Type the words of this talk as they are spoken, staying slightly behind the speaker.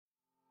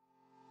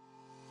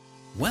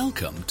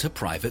Welcome to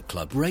Private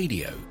Club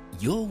Radio,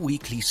 your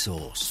weekly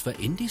source for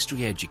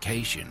industry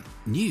education,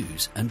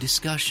 news and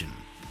discussion.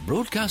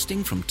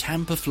 Broadcasting from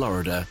Tampa,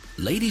 Florida,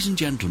 ladies and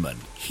gentlemen,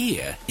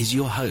 here is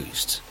your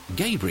host,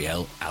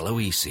 Gabriel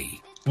Aloisi.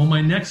 Well,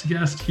 my next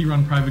guest here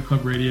on Private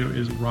Club Radio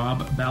is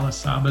Rob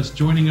Balasabas,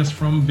 joining us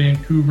from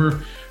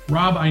Vancouver.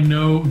 Rob, I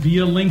know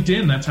via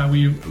LinkedIn. That's how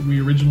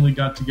we originally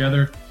got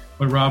together.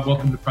 But Rob,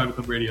 welcome to Private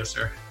Club Radio,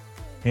 sir.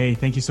 Hey,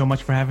 thank you so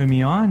much for having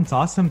me on. It's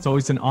awesome. It's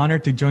always an honor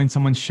to join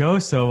someone's show.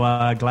 So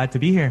glad to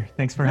be here.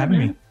 Thanks for having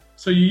me.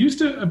 So you used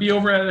to be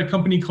over at a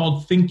company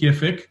called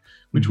Thinkific,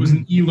 which was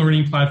an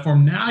e-learning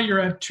platform. Now you're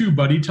at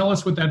TubeBuddy. Tell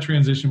us what that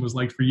transition was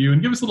like for you,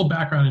 and give us a little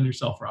background on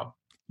yourself, Rob.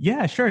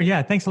 Yeah, sure.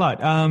 Yeah, thanks a lot.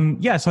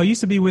 So I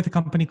used to be with a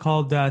company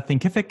called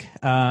Thinkific,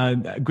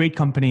 a great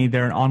company.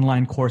 They're an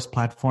online course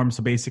platform.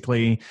 So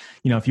basically,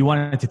 if you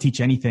wanted to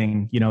teach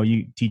anything,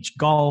 you teach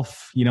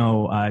golf,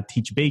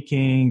 teach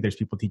baking, there's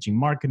people teaching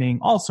marketing,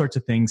 all sorts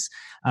of things.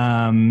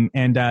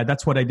 And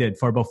that's what I did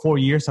for about 4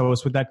 years. I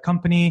was with that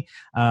company,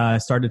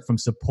 started from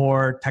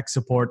support, tech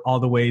support, all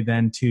the way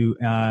then to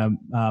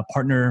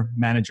partner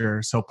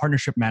manager. So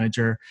partnership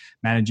manager,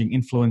 managing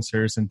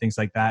influencers and things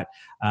like that,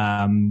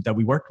 that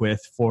we worked with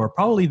for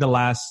probably the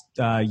last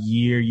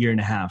year and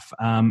a half.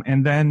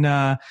 And then,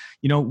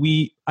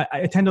 I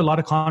attend a lot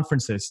of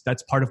conferences.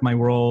 That's part of my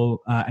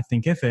role at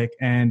Thinkific,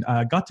 and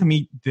got to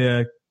meet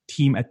the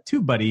team at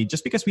TubeBuddy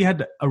just because we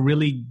had a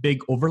really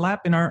big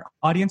overlap in our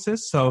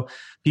audiences. So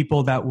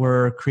people that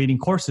were creating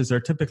courses are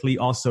typically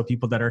also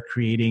people that are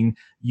creating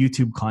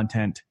YouTube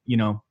content,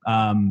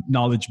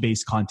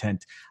 knowledge-based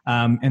content.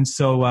 And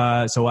so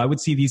I would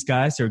see these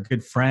guys, they're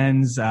good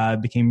friends,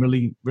 became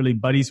really, really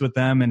buddies with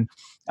them.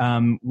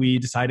 And we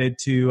decided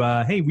to,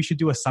 hey, we should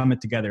do a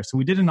summit together. So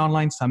we did an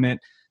online summit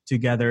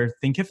together.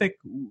 Thinkific,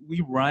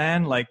 we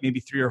ran like maybe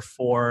 3 or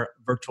 4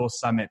 virtual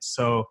summits.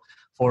 So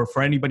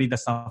for anybody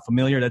that's not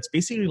familiar, that's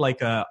basically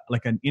like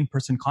an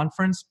in-person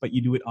conference, but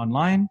you do it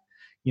online.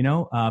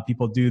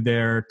 People do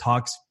their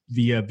talks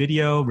via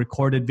video,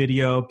 recorded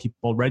video,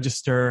 people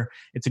register.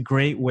 It's a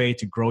great way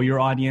to grow your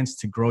audience,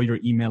 to grow your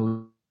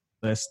email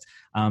list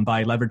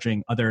by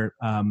leveraging other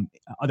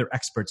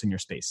experts in your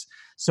space.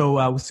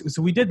 So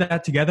we did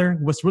that together.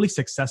 It was really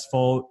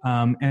successful.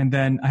 And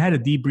then I had a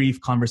debrief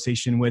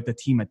conversation with the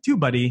team at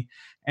TubeBuddy,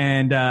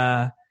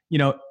 and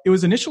it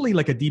was initially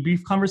like a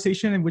debrief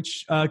conversation, in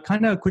which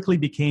kind of quickly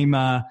became,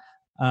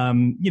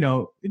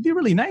 it'd be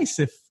really nice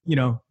if,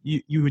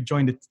 you would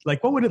join it.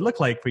 Like, what would it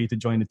look like for you to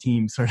join the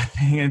team, sort of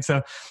thing? And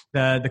so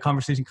the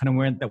conversation kind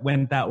of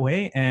went that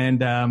way. And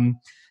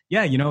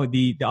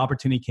the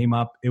opportunity came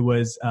up. It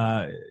was,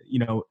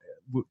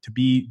 to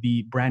be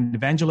the brand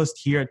evangelist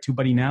here at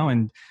TubeBuddy now.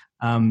 And,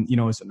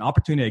 it's an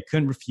opportunity I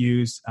couldn't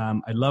refuse.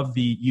 I love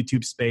the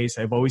YouTube space.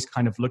 I've always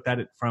kind of looked at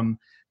it from,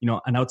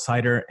 an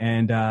outsider,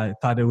 and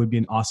thought it would be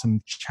an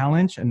awesome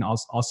challenge, and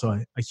also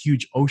a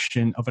huge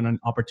ocean of an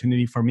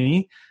opportunity for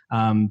me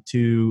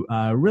to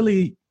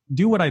really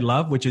do what I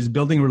love, which is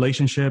building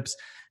relationships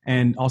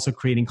and also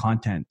creating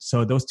content.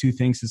 So those two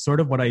things is sort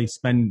of what I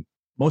spend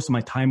most of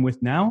my time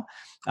with now,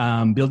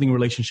 building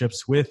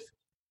relationships with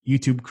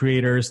YouTube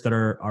creators that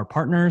are our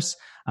partners,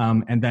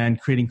 and then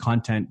creating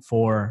content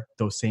for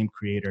those same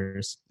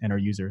creators and our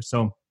users.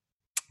 So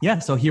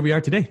here we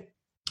are today.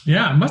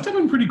 Yeah, it must have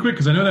been pretty quick,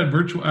 because I know that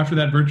after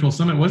that virtual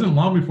summit, it wasn't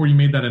long before you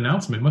made that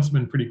announcement. It must have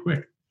been pretty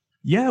quick.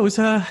 Yeah, it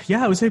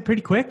was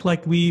pretty quick.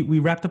 Like we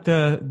wrapped up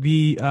the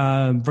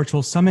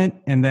virtual summit,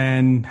 and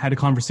then had a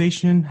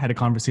conversation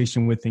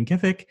with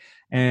Thinkific,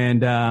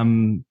 and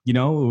it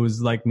was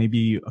like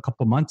maybe a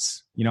couple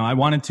months. I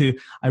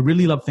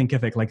really love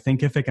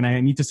Thinkific, and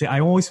I need to say, I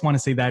always want to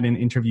say that in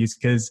interviews,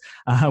 because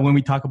when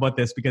we talk about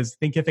this, because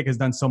Thinkific has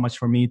done so much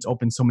for me. It's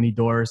opened so many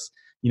doors.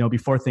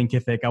 Before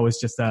Thinkific, I was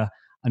just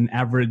an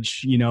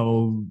average,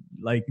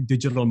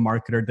 digital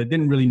marketer that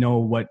didn't really know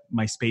what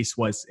my space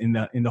was in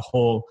the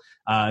whole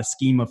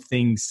scheme of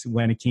things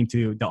when it came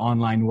to the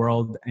online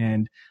world.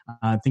 And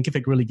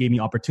Thinkific really gave me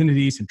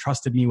opportunities and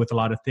trusted me with a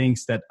lot of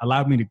things that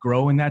allowed me to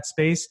grow in that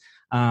space,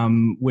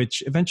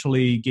 which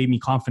eventually gave me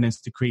confidence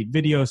to create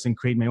videos and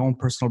create my own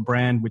personal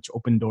brand, which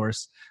opened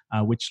doors,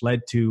 which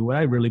led to what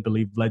I really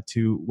believe led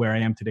to where I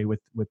am today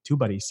with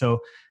TubeBuddy. So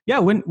yeah,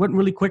 it went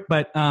really quick,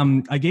 but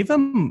I gave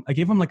them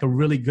like a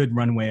really good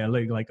runway,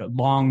 like a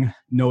long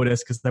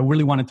notice, because I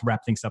really wanted to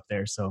wrap things up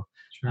there. So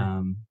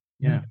sure.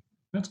 Yeah.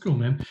 That's cool,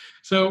 man.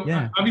 So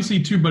obviously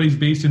TubeBuddy's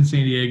based in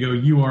San Diego.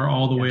 You are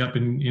all the way up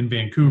in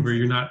Vancouver.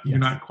 You're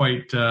not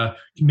quite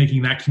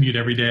making that commute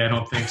every day, I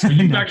don't think. So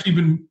you've actually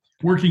been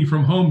working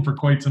from home for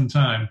quite some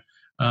time,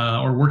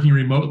 or working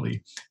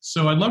remotely.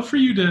 So I'd love for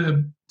you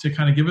to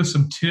kind of give us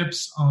some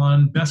tips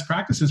on best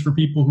practices for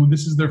people who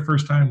this is their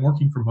first time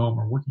working from home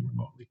or working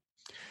remotely.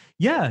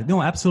 Yeah,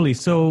 no, absolutely.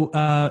 So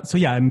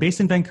I'm based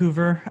in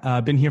Vancouver.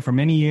 Been here for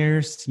many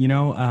years,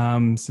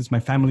 since my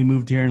family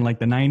moved here in like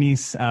the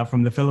 90s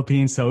from the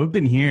Philippines. So we've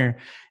been here,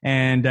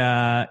 and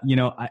the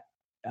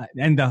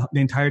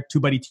entire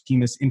TubeBuddy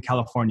team is in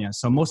California.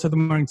 So most of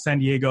them are in San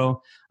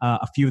Diego.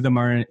 A few of them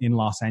are in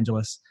Los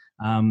Angeles.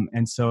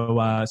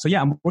 So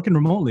yeah, I'm working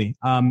remotely.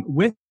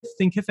 With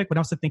Thinkific, when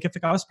I was at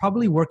Thinkific, I was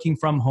probably working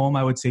from home,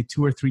 I would say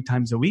 2 or 3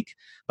 times a week.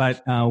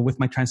 But with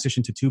my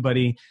transition to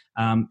TubeBuddy,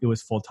 it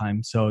was full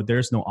time. So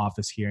there's no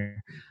office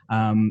here.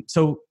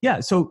 So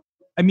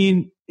I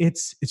mean,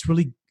 it's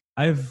really,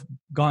 I've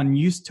gotten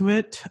used to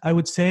it. I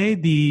would say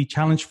the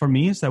challenge for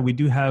me is that we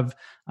do have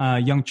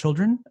young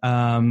children.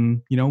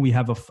 We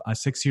have a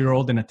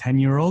 6-year-old and a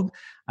 10-year-old.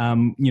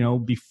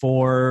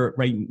 Before,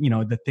 right,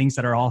 the things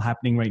that are all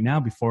happening right now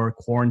before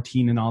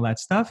quarantine and all that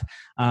stuff,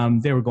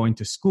 they were going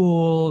to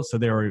school. So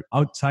they were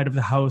outside of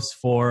the house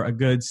for a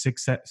good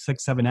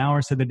 6-7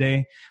 hours of the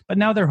day, but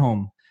now they're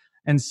home.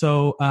 And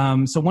so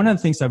one of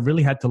the things I've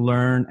really had to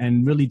learn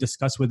and really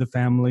discuss with the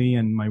family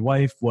and my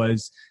wife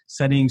was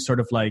setting sort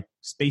of like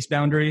space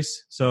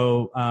boundaries.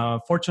 So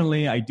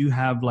fortunately, I do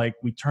have, like,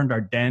 we turned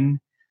our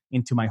den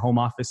into my home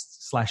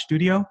office /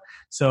 studio.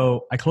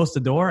 So I close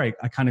the door. I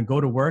kind of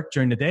go to work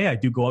during the day. I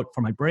do go out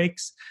for my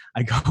breaks.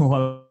 I go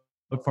out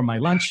for my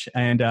lunch,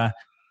 and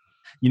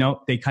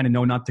they kind of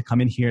know not to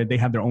come in here. They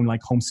have their own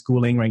like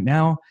homeschooling right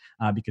now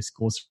because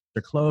schools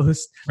are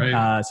closed.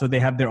 Right. So they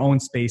have their own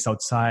space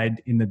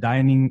outside in the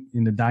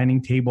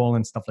dining table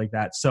and stuff like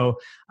that. So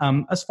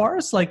as far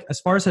as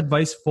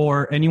advice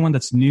for anyone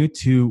that's new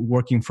to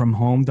working from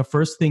home, the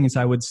first thing is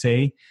I would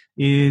say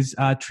is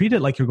treat it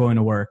like you're going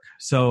to work.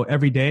 So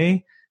every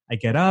day I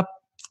get up,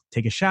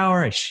 take a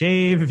shower, I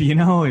shave,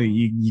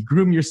 you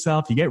groom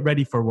yourself, you get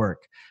ready for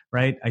work,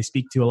 right? I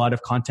speak to a lot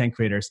of content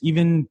creators,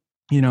 even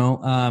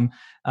some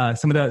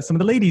of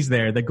the ladies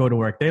there that go to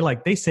work,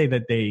 they say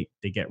that they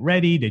get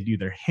ready, they do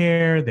their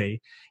hair,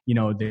 they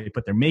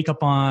put their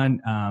makeup on,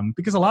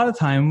 because a lot of the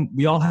time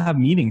we all have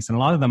meetings and a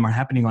lot of them are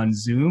happening on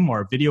Zoom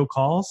or video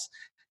calls,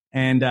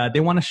 and they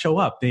want to show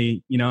up.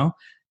 They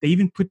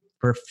even put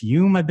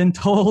perfume, I've been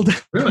told.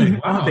 Really?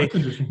 Wow.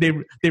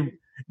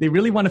 They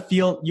really want to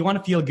feel, you want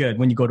to feel good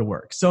when you go to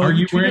work. So are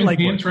you wearing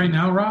pants right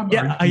now, Rob?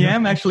 Yeah, I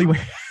am actually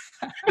wearing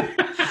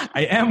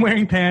I am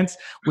wearing pants,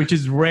 which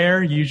is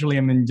rare. Usually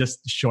I'm in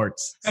just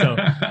shorts. So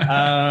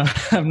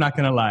I'm not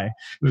going to lie.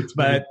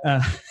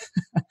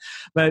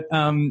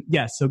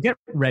 So get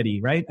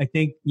ready, right? I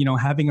think,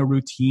 having a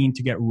routine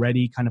to get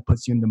ready kind of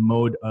puts you in the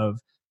mode of,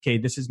 okay,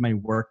 this is my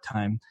work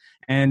time.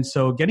 And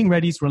so getting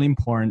ready is really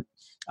important.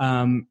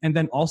 And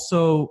then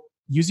also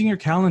using your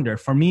calendar.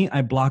 For me,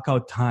 I block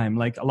out time.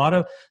 Like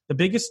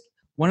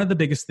one of the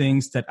biggest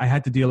things that I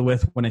had to deal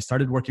with when I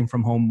started working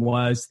from home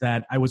was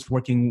that I was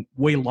working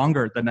way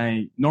longer than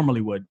I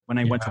normally would when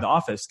I went to the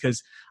office,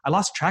 because I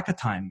lost track of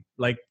time.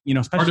 Like,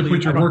 especially hard to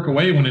put your work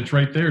away when it's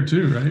right there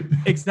too, right?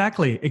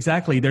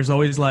 Exactly. There's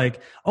always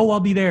like, oh, I'll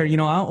be there.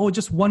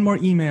 Just one more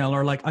email,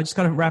 or like, I just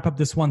got to wrap up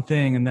this one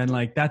thing. And then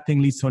like that thing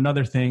leads to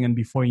another thing. And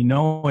before you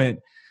know it,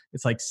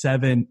 it's like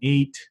 7,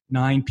 8,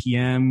 9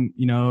 p.m.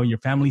 Your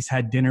family's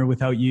had dinner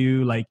without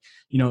you. Like,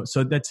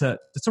 so that's a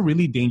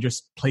really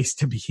dangerous place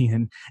to be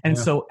in. And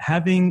so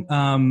having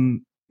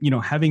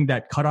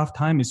that cutoff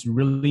time is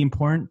really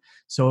important.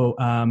 So,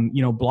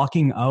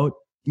 blocking out,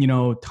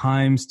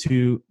 times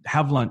to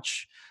have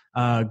lunch,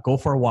 go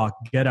for a walk,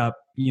 get up.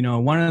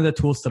 One of the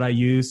tools that I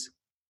use,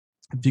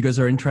 if you guys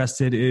are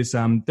interested, is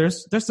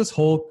there's this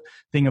whole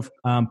thing of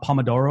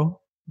Pomodoro.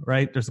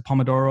 Right? There's a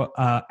Pomodoro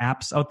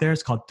apps out there.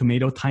 It's called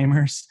Tomato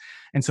Timers.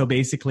 And so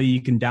basically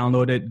you can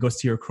download it, goes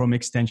to your Chrome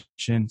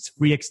extensions,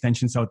 free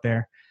extensions out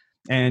there.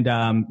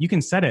 And you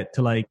can set it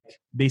to like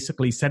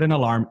basically set an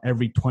alarm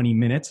every 20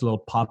 minutes. It'll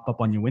pop up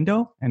on your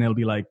window and it'll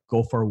be like,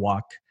 go for a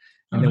walk.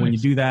 And then when you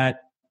do that,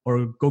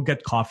 or go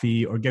get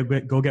coffee or go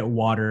get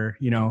water,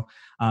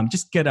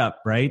 just get up,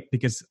 right?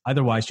 Because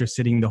otherwise you're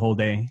sitting the whole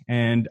day.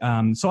 And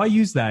so I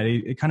use that.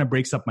 It kind of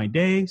breaks up my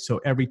day. So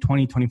every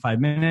 20, 25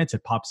 minutes,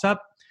 it pops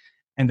up.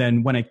 And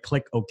then when I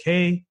click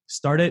OK,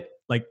 start it,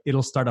 like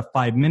it'll start a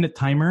 5-minute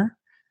timer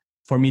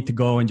for me to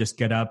go and just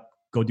get up,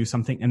 go do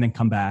something, and then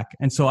come back.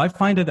 And so I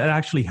find that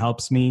actually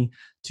helps me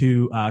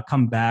to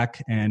come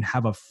back and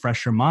have a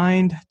fresher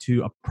mind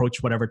to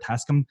approach whatever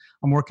task I'm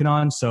working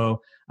on.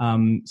 So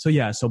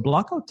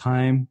block out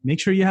time, make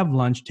sure you have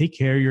lunch, take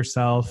care of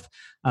yourself,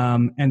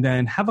 and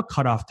then have a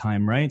cutoff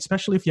time, right?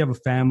 Especially if you have a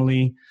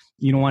family,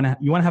 you want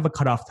to have a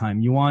cutoff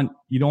time. You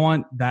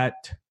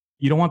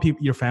don't want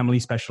people, your family,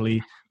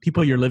 especially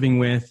people you're living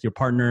with, your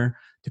partner,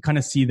 to kind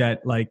of see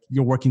that like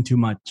you're working too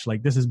much,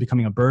 like this is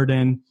becoming a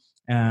burden.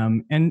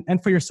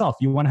 And for yourself,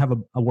 you want to have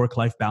a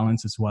work-life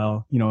balance as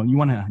well. You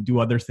want to do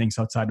other things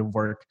outside of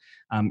work.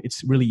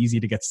 It's really easy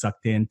to get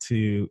sucked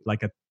into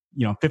like a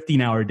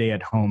 15-hour day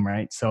at home,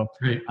 right? So,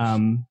 great.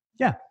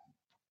 Yeah.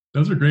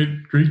 Those are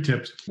great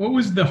tips. What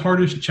was the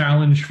hardest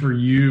challenge for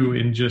you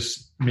in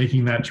just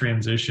making that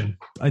transition?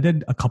 I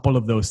did a couple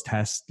of those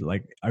tests.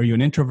 Like, are you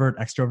an introvert,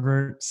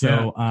 extrovert?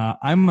 So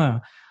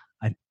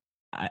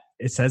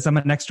it says I'm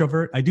an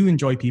extrovert. I do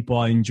enjoy people.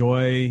 I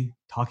enjoy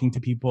talking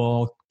to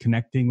people,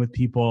 connecting with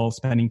people,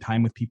 spending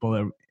time with people.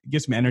 It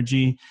gives me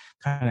energy,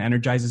 kind of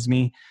energizes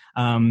me.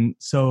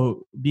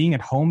 So being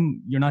at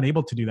home, you're not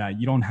able to do that.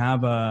 You don't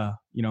have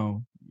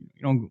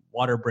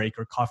water break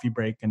or coffee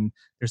break, and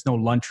there's no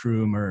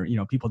lunchroom or,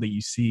 people that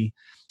you see.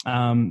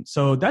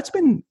 So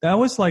that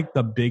was like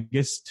the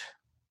biggest,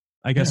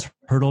 I guess,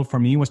 hurdle for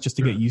me, was just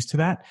to get used to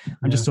that.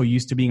 I'm just so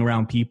used to being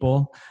around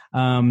people.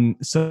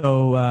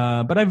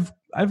 But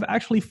I've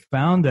actually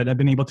found that I've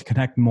been able to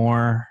connect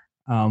more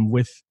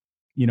with,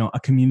 a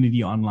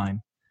community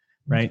online.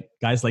 Right.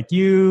 Guys like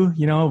you,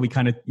 we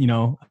kind of,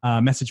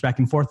 message back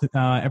and forth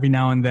every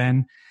now and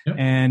then. Yep.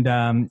 And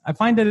I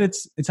find that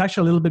it's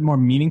actually a little bit more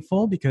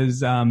meaningful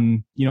because,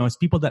 it's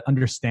people that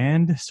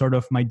understand sort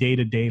of my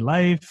day-to-day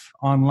life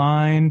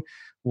online.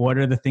 What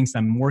are the things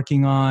I'm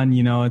working on?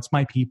 It's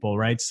my people.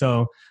 Right.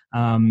 So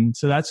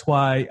that's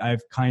why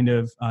I've kind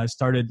of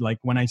started, like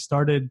when I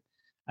started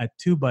at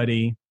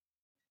TubeBuddy,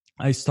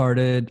 I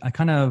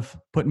kind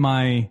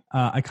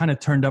of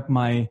turned up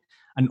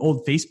an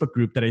old Facebook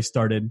group that I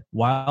started a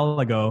while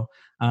ago,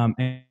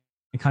 and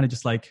kind of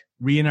just like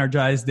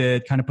re-energized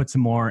it, kind of put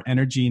some more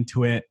energy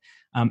into it,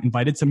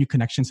 invited some new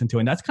connections into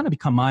it. And that's kind of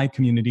become my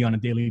community on a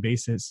daily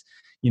basis,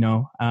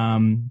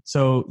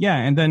 So yeah.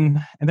 And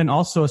then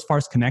also as far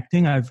as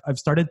connecting, I've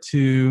started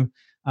to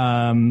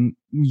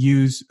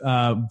use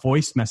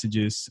voice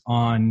messages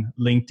on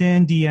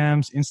LinkedIn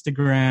DMs,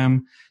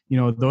 Instagram,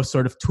 those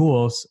sort of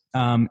tools,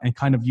 and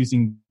kind of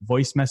using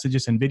voice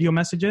messages and video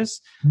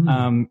messages.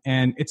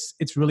 And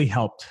it's really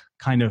helped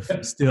kind of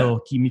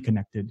still keep me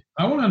connected.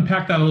 I want to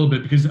unpack that a little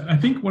bit, because I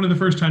think one of the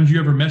first times you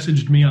ever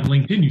messaged me on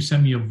LinkedIn, you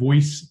sent me a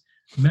voice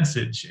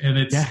message, and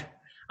I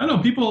don't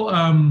know, people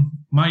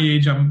my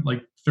age, I'm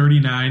like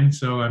 39,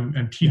 so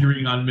I'm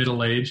teetering on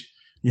middle age.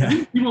 I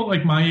think people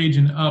like my age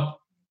and up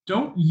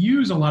don't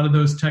use a lot of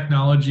those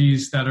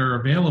technologies that are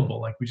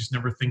available. Like, we just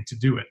never think to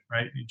do it,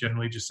 right? You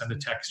generally just send a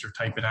text or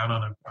type it out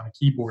on a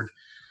keyboard.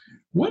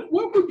 What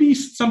would be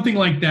something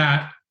like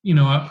that,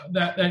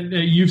 that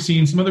you've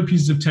seen, some other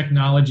pieces of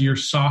technology or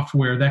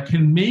software that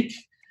can make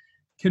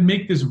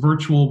this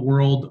virtual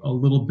world a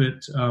little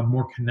bit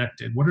more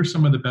connected? What are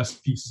some of the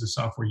best pieces of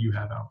software you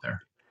have out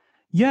there?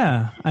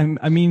 Yeah,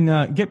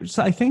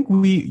 so I think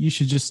you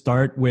should just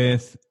start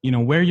with,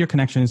 where your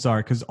connections are,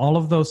 because all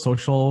of those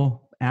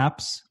social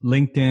apps,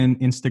 LinkedIn,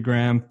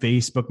 Instagram,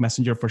 Facebook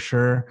Messenger for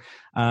sure,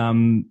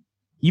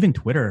 even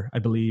Twitter, I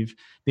believe,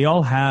 they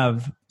all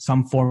have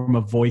some form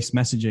of voice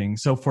messaging.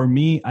 So for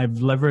me, I've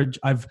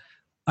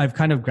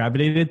kind of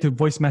gravitated to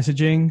voice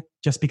messaging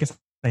just because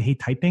I hate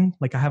typing.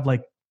 Like, I have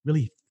like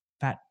really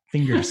fat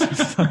fingers.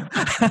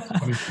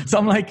 So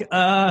I'm like,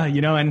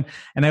 and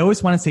I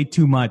always want to say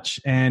too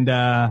much.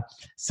 And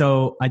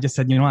so I just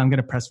said, I'm going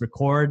to press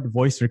record,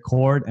 voice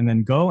record, and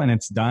then go, and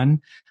it's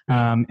done.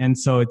 And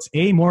so it's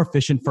A, more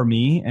efficient for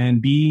me, and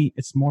B,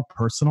 it's more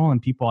personal,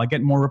 and I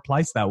get more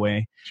replies that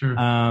way. Sure. You're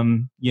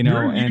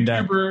a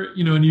YouTuber,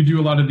 and you do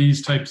a lot of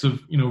these types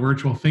of,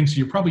 virtual things. So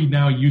you're probably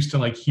now used to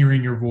like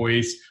hearing your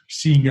voice,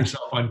 seeing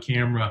yourself on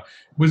camera.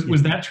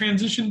 Was that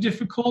transition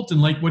difficult?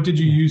 And like, what did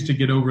you use to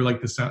get over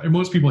like the sound? And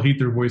most people hate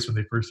their voice when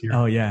they first hear it.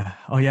 Oh yeah,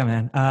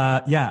 man.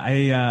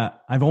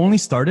 I've only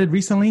started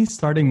recently,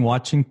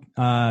 watching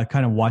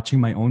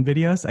my own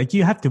videos. Like,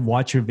 you have to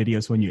watch your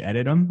videos when you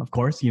edit them, of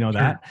course,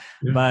 that.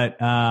 Yeah. But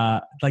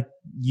like,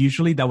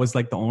 usually that was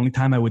like the only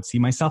time I would see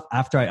myself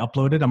after I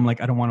uploaded. I'm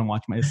like, I don't want to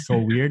watch it's so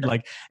weird.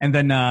 Like, and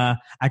then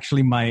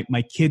actually my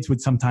kids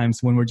would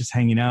sometimes, when we're just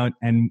hanging out,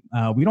 and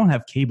we don't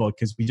have cable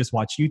because we just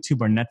watch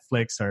YouTube or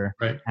Netflix or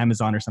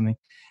Amazon or something,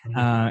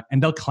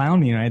 and they'll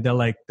clown me, right?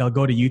 They'll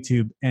go to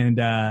YouTube and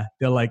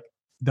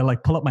they'll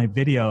pull up my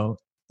video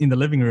in the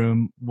living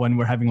room when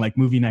we're having like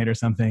movie night or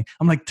something.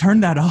 I'm like, turn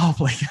that off.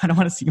 Like, I don't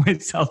want to see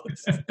myself.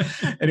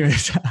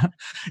 Anyways,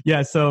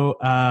 yeah. So,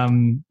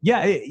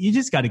 you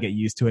just got to get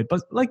used to it.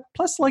 But like,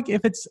 plus like,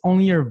 if it's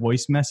only your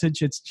voice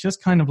message, it's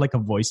just kind of like a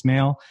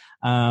voicemail.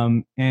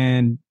 I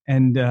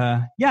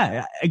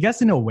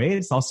guess in a way,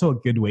 it's also a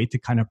good way to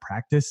kind of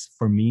practice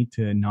for me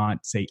to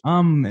not say,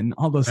 and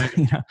all those,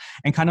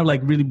 and kind of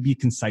like really be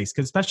concise.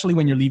 Cause especially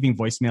when you're leaving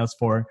voicemails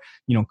for,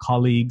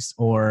 colleagues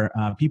or,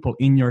 people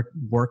in your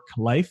work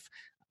life,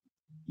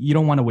 you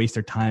don't want to waste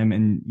their time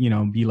and,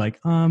 be like,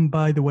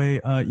 by the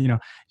way,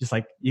 just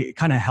like, it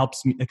kind of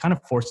helps me, it kind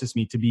of forces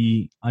me to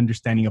be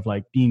understanding of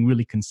like being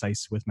really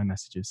concise with my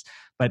messages.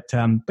 But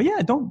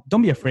yeah,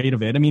 don't be afraid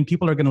of it. I mean,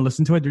 people are going to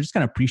listen to it. They're just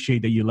going to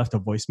appreciate that you left a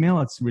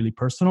voicemail. It's really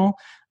personal,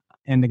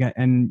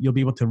 and you'll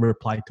be able to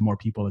reply to more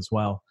people as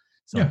well.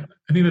 So, yeah,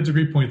 I think that's a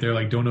great point there.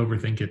 Like, don't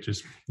overthink it.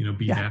 Just,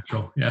 be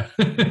natural. Yeah.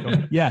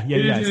 yeah.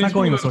 It's not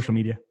going with social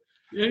media.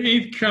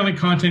 Any kind of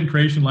content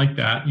creation like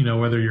that,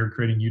 whether you're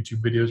creating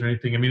YouTube videos or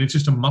anything, I mean, it's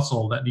just a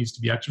muscle that needs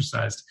to be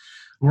exercised.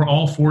 We're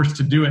all forced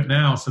to do it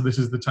now. So this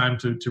is the time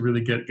to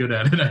really get good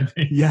at it, I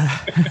think. Yeah,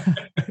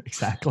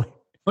 exactly.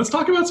 Let's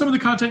talk about some of the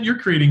content you're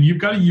creating. You've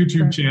got a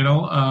YouTube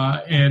channel,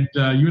 and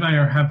you and I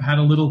have had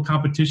a little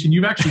competition.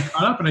 You've actually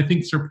caught up and I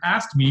think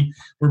surpassed me.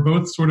 We're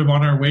both sort of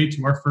on our way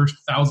to our first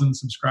 1,000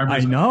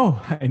 subscribers. I know.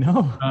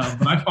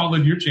 But I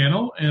followed your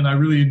channel, and I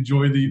really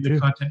enjoy the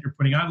content you're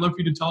putting out. I'd love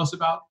for you to tell us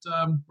about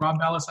Rob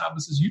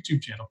Balasabas'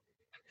 YouTube channel.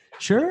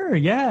 Sure.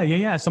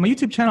 Yeah. So my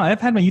YouTube channel,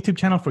 I've had my YouTube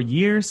channel for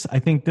years. I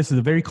think this is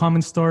a very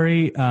common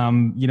story.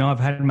 I've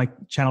had my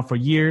channel for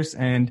years,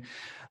 and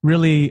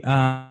really,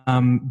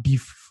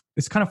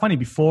 it's kind of funny.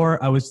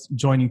 Before I was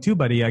joining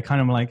TubeBuddy, I kind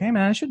of like, hey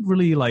man, I should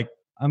really like,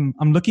 I'm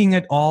looking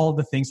at all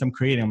the things I'm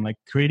creating. I'm like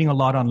creating a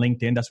lot on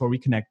LinkedIn. That's where we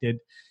connected.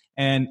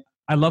 And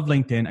I love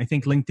LinkedIn. I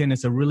think LinkedIn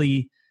is a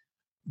really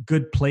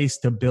good place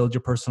to build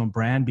your personal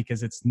brand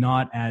because it's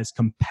not as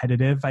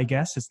competitive, I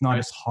guess. It's not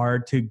as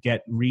hard to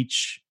get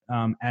reach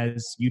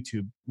as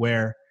YouTube,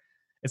 where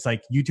it's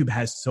like YouTube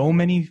has so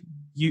many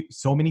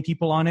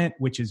people on it,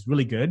 which is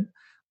really good,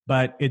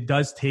 but it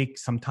does take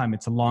some time.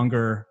 It's a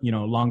longer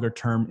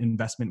term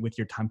investment with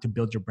your time to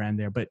build your brand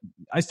there. But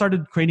I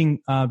started creating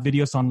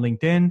videos on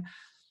LinkedIn,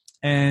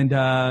 and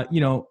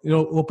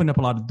it'll open up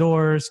a lot of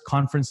doors,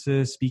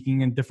 conferences,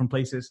 speaking in different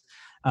places.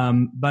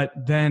 But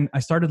then I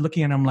started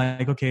looking, and I'm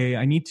like, okay,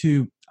 I need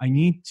to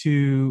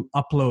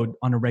upload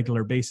on a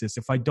regular basis.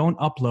 If I don't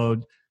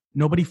upload,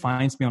 nobody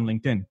finds me on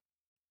LinkedIn.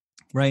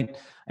 Right.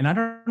 And I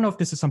don't know if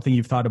this is something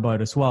you've thought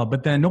about as well,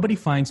 but then nobody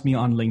finds me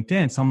on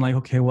LinkedIn. So I'm like,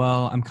 okay,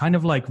 well, I'm kind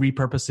of like I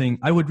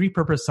would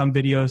repurpose some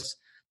videos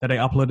that I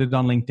uploaded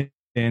on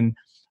LinkedIn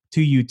to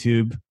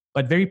YouTube,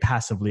 but very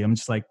passively. I'm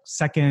just like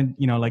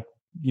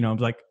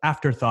like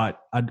afterthought.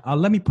 I'll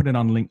let me put it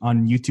on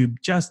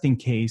YouTube just in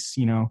case,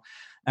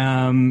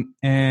 but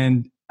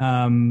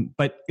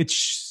it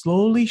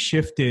slowly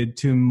shifted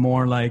to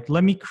more like,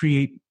 let me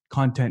create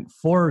content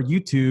for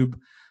YouTube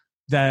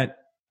that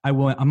I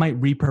might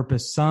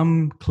repurpose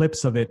some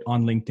clips of it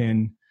on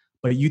LinkedIn,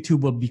 but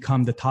YouTube will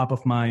become the top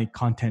of my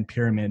content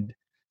pyramid,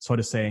 so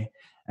to say.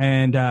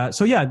 And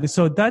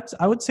so that's,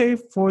 I would say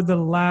for the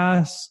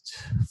last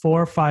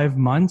 4 or 5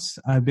 months,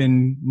 I've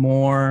been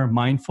more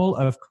mindful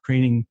of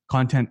creating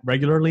content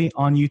regularly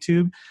on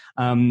YouTube.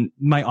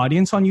 My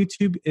audience on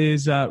YouTube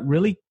is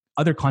really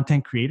other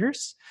content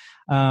creators,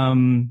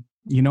 brands,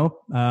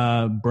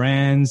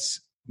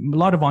 a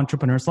lot of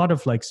entrepreneurs, a lot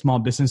of like small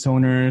business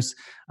owners,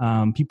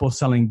 people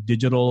selling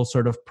digital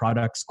sort of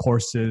products,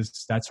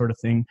 courses, that sort of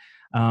thing.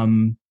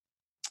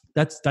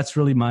 That's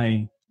really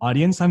my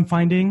audience. I'm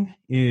finding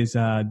is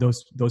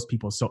those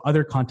people. So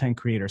other content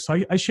creators.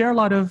 So I share a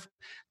lot of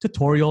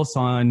tutorials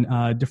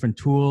on different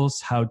tools,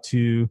 how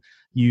to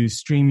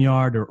use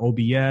StreamYard or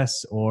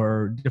OBS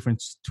or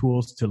different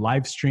tools to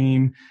live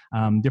stream,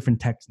 different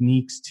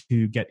techniques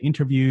to get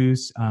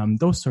interviews,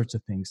 those sorts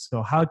of things.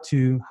 So how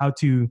to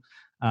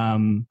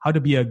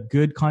be a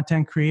good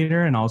content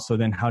creator, and also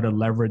then how to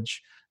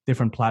leverage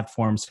different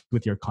platforms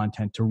with your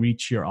content to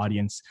reach your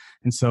audience.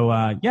 And so,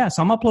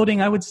 so I'm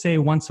uploading, I would say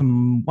once a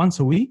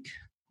week,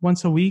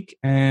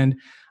 and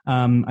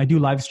I do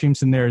live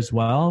streams in there as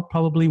well,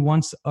 probably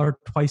once or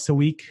twice a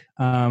week.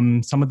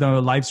 Some of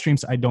the live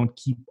streams I don't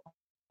keep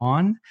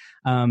on,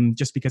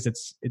 just because it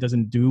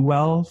doesn't do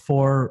well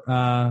for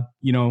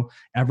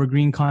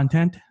evergreen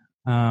content.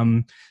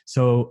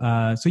 So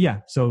it's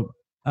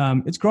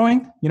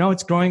growing.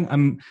 It's growing.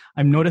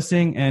 I'm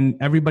noticing, and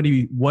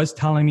everybody was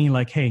telling me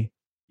like, hey,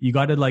 you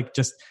got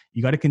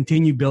to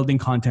continue building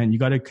content. You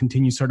got to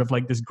continue sort of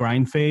like this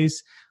grind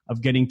phase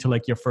of getting to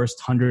like your first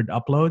 100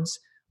 uploads.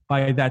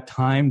 By that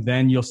time,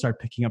 then you'll start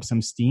picking up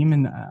some steam.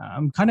 And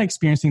I'm kind of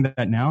experiencing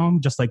that now,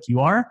 just like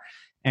you are.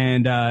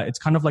 And it's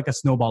kind of like a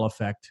snowball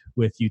effect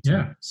with YouTube.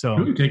 Yeah, so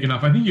really taking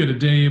off. I think you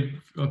had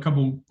a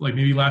couple, like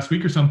maybe last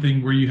week or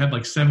something, where you had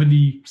like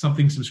 70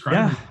 something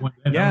subscribers. Yeah.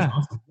 That was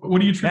awesome. What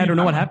do you? I don't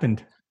know what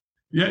happened.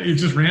 Yeah, it's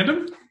just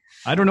random.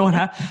 I don't know what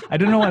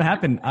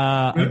happened.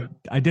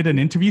 I did an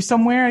interview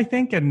somewhere, I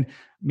think, and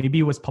maybe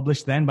it was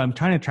published then, but I'm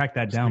trying to track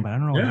that down. But I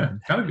don't know. Yeah,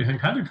 had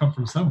to come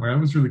from somewhere. It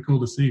was really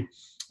cool to see.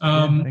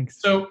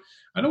 So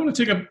I don't want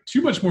to take up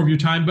too much more of your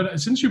time,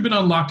 but since you've been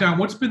on lockdown,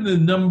 what's been the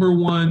number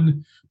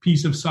one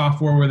piece of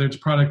software, whether it's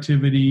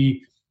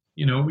productivity,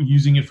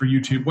 using it for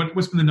YouTube?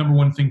 What's been the number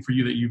one thing for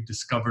you that you've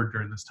discovered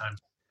during this time?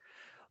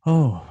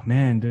 Oh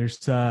man, there's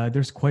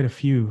quite a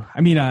few.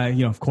 I mean,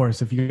 of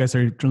course, if you guys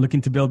are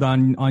looking to build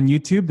on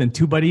YouTube, then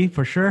TubeBuddy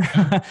for sure.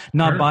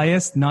 Not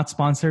biased, not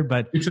sponsored,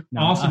 but it's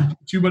awesome.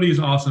 TubeBuddy is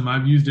awesome.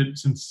 I've used it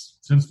since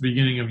the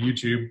beginning of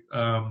YouTube,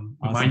 awesome.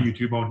 My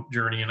YouTube own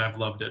journey, and I've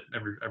loved it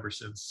ever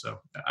since. So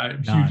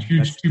I'm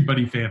huge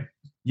TubeBuddy fan.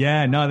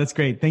 Yeah, no, that's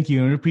great. Thank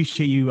you. I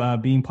appreciate you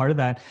being part of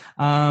that.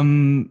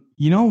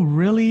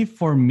 Really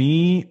for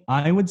me,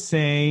 I would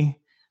say,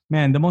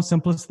 man, the most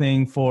simplest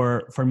thing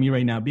for me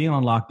right now, being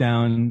on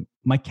lockdown,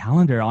 my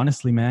calendar,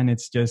 honestly, man,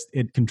 it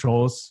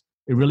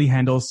really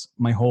handles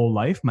my whole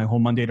life. My whole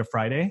Monday to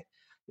Friday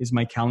is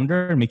my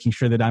calendar, and making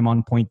sure that I'm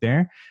on point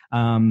there.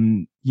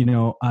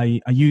 I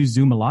use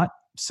Zoom a lot.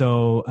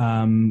 So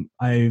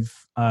I've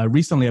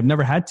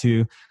never had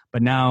to,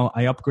 but now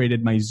I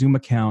upgraded my Zoom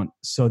account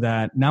so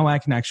that now I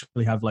can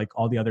actually have like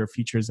all the other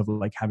features of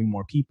like having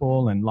more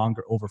people and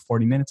longer, over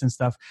 40 minutes and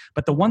stuff.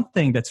 But the one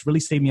thing that's really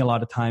saved me a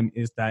lot of time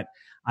is that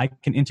I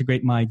can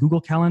integrate my Google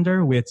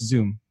Calendar with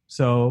Zoom.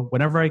 So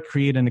whenever I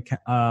create like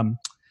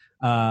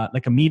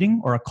a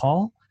meeting or a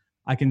call,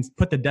 I can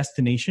put the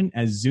destination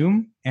as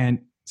Zoom, and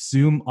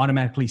Zoom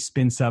automatically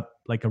spins up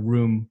like a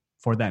room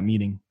for that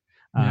meeting.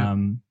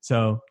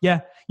 So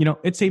yeah,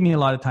 it saved me a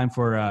lot of time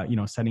for,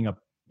 setting up,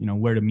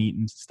 where to meet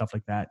and stuff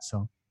like that.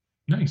 So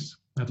nice.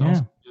 That's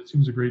awesome. It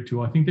seems a great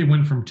tool. I think they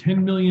went from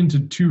 10 million to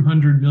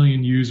 200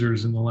 million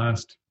users in the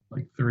last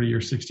 30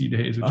 or 60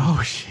 days. Oh,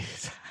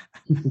 jeez.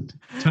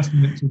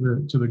 Testament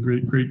to the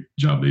great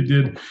job they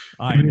did.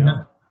 I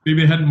know.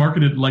 Maybe they hadn't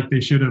marketed like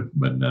they should have,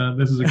 but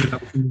this is a good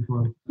opportunity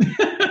for them.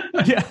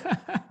 Yeah.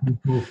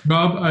 Cool.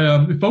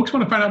 Rob, if folks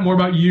want to find out more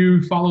about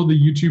you, follow the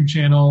YouTube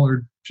channel,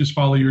 or just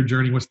follow your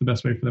journey, what's the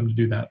best way for them to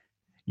do that?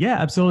 Yeah,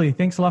 absolutely.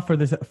 Thanks a lot for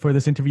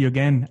this interview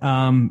again.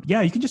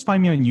 You can just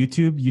find me on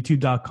YouTube,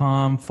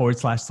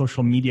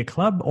 youtube.com/social media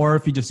club, or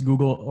if you just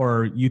Google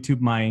or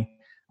YouTube my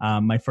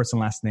first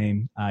and last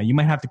name. You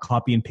might have to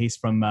copy and paste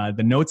from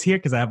the notes here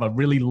because I have a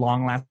really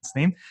long last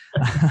name.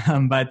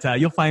 But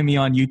you'll find me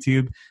on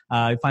YouTube.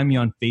 You'll find me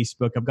on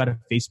Facebook. I've got a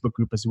Facebook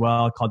group as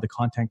well called the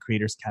Content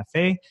Creators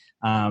Cafe.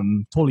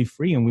 Totally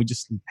free, and we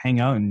just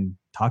hang out and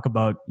talk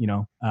about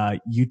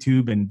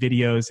YouTube and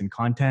videos and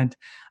content,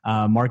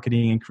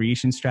 marketing and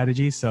creation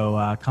strategies.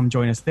 So come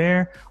join us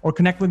there, or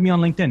connect with me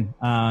on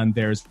LinkedIn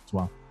there as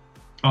well.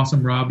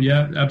 Awesome, Rob.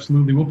 Yeah,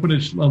 absolutely. We'll put a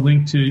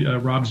link to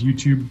Rob's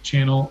YouTube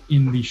channel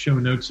in the show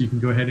notes, so you can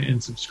go ahead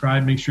and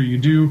subscribe. Make sure you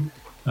do.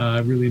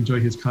 Really enjoy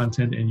his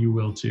content, and you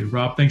will too.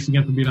 Rob, thanks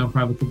again for being on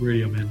Private Club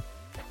Radio, man.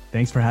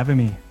 Thanks for having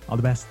me. All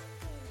the best.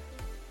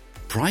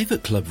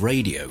 Private Club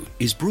Radio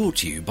is brought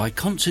to you by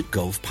Concert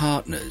Golf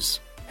Partners,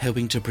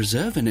 helping to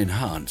preserve and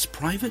enhance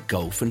private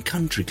golf and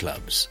country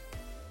clubs.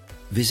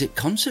 Visit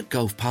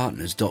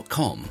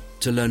concertgolfpartners.com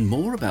to learn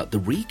more about the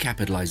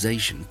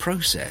recapitalization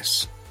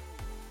process.